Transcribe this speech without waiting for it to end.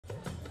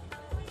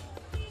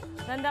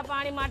ધંધા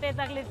પાણી માટે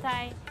તકલીફ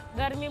થાય,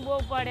 ગરમી બહુ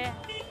પડે,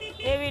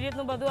 એવી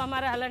રીતનું બધું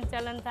અમારે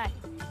હલનચલન થાય.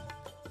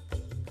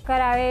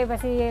 કરાવે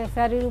પછી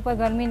શરીર ઉપર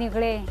ગરમી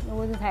નીકળે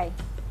એવું બધું થાય.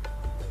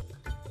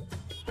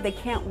 They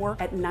can't work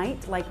at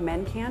night like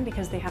men can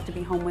because they have to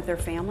be home with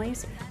their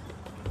families.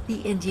 The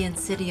Indian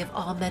city of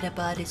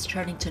Ahmedabad is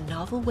turning to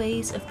novel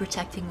ways of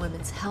protecting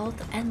women's health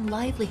and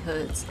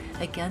livelihoods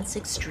against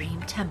extreme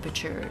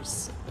temperatures.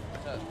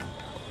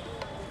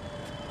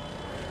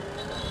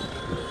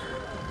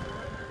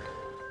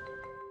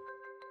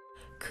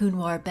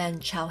 Kunwar Ben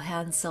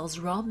Chauhan sells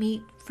raw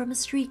meat from a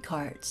street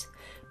cart,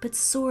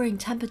 but soaring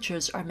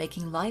temperatures are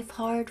making life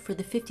hard for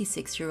the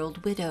 56-year-old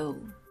widow.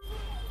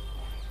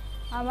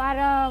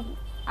 અમારા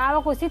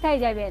આવક ઓછી થઈ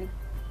જાય બેન,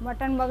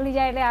 mutton બગડી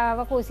જાય એટલે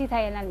આવક ઓછી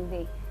થાય એના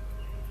લીધે,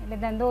 એટલે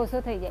ધંધો ઓછો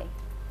થઈ જાય,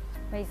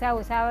 પૈસા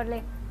ઓછા આવે એટલે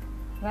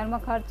ઘરમાં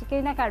ખર્ચ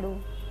કેવી રીતના કાઢવું.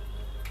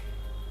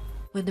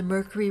 When the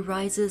mercury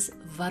rises,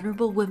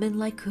 vulnerable women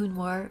like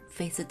Kunwar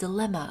face a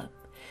dilemma: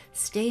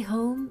 stay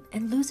home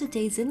and lose a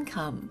day's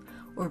income,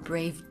 or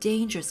brave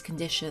dangerous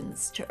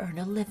conditions to earn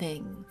a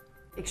living.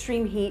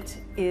 Extreme heat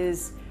is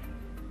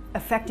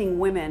affecting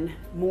women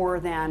more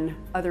than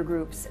other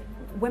groups.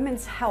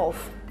 Women's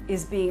health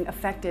is being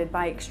affected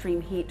by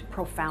extreme heat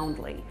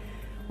profoundly.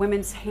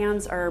 Women's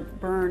hands are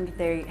burned,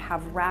 they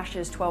have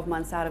rashes 12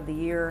 months out of the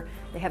year,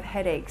 they have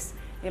headaches,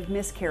 they have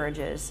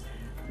miscarriages.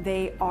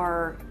 They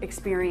are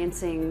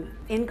experiencing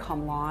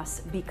income loss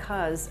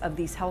because of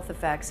these health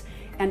effects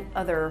and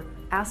other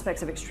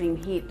aspects of extreme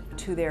heat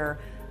to their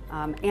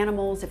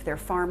animals if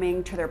they're farming,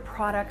 to their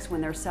products when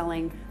they're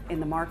selling in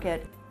the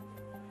market.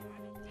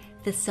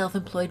 The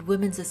Self-Employed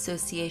Women's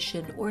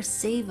Association, or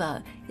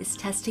SEVA, is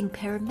testing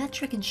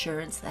parametric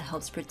insurance that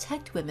helps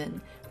protect women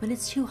when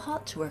it's too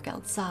hot to work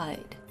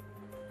outside.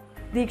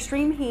 The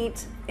extreme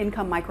heat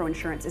income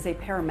microinsurance is a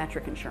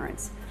parametric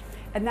insurance,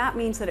 and that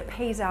means that it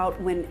pays out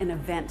when an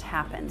event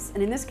happens.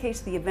 And in this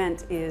case, the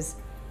event is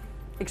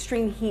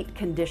extreme heat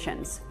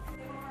conditions.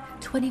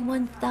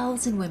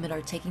 21,000 women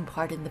are taking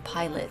part in the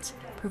pilot,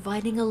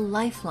 providing a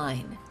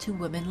lifeline to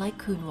women like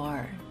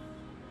Kunwar.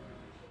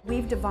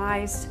 We've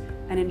devised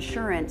an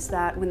insurance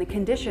that when the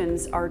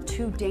conditions are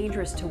too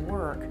dangerous to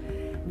work,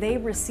 they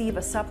receive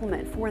a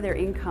supplement for their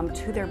income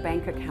to their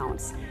bank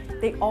accounts.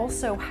 They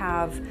also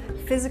have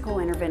physical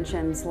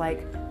interventions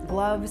like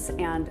gloves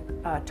and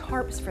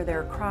tarps for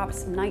their crops,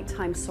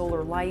 nighttime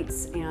solar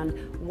lights, and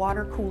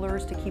water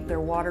coolers to keep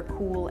their water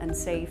cool and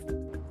safe.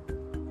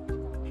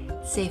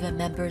 SEVA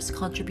members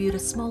contribute a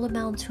small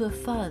amount to a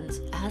fund,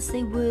 as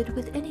they would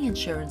with any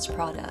insurance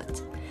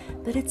product,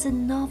 but it's a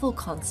novel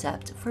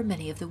concept for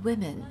many of the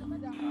women.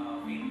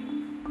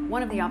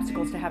 One of the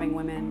obstacles to having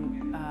women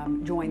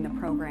join the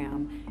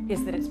program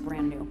is that it's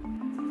brand new.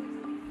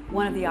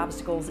 One of the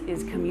obstacles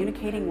is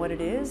communicating what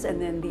it is,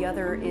 and then the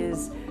other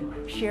is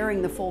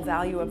sharing the full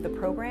value of the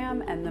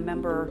program and the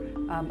member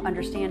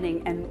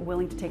understanding and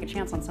willing to take a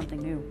chance on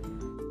something new.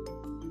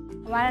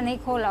 અમારે નહીં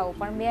ખોલાવું,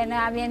 પણ બેન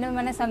આ બેને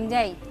મને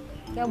સમજાઈ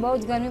કે બહુ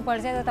જ ગરમી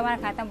પડશે તો તમારા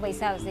ખાતામાં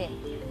પૈસા આવશે,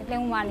 એટલે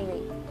હું માની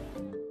ગઈ.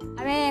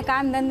 અમે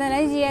કામ ધંધા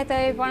નહીં જઈએ તો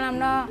પણ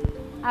અમને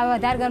આ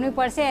વધારે ગરમી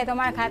પડશે તો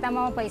અમારા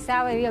ખાતામાં પૈસા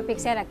આવે એવી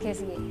અપેક્ષા રાખીએ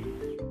છીએ.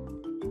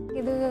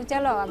 કીધું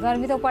ચલો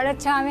ગરમી તો પડે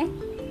જ છે અમે,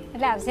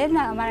 એટલે આવશે જ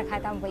ને અમારા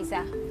ખાતામાં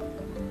પૈસા.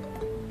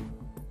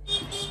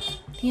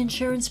 The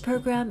insurance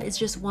program is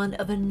just one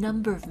of a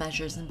number of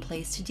measures in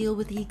place to deal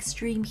with the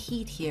extreme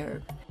heat here.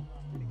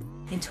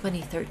 In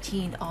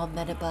 2013,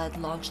 Ahmedabad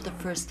launched the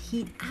first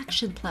heat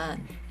action plan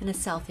in a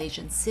South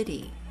Asian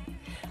city.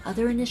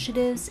 Other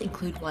initiatives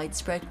include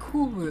widespread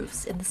cool roofs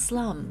in the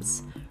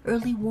slums,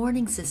 early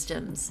warning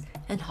systems,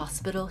 and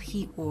hospital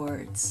heat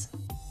wards.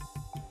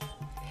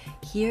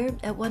 Here,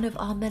 at one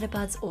of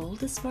Ahmedabad's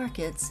oldest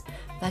markets,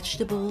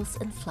 vegetables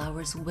and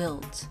flowers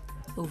wilt.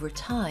 Over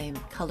time,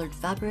 colored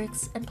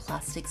fabrics and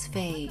plastics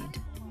fade.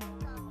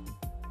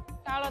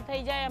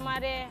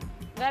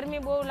 ગરમી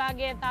બહુ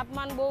લાગે,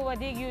 તાપમાન બહુ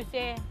વધી ગયું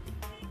છે,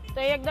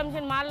 તો એકદમ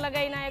છે માલ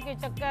લગાવીને આવે કે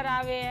ચક્કર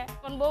આવે,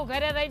 પણ બહુ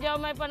ઘરે રહી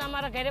જવામાં પણ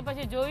અમારા ઘરે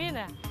પછી જોવી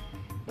ને,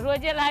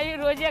 રોજે લાવી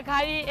રોજે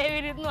ખાવી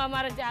એવી રીતનું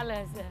અમારે ચાલે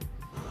છે.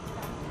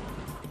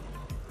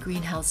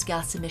 Greenhouse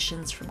gas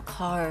emissions from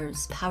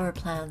cars, power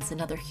plants,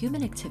 and other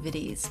human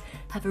activities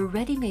have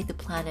already made the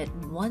planet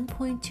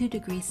 1.2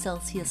 degrees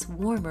Celsius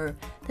warmer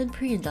than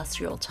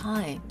pre-industrial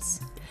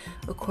times.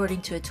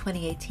 According to a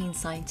 2018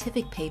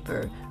 scientific paper,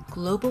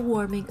 global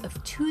warming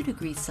of 2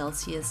 degrees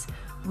Celsius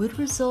would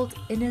result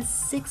in a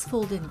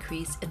 6-fold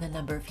increase in the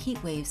number of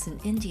heat waves in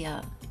India.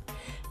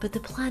 But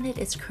the planet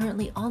is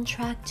currently on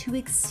track to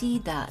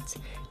exceed that,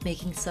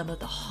 making some of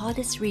the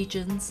hottest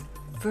regions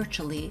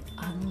virtually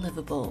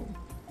unlivable.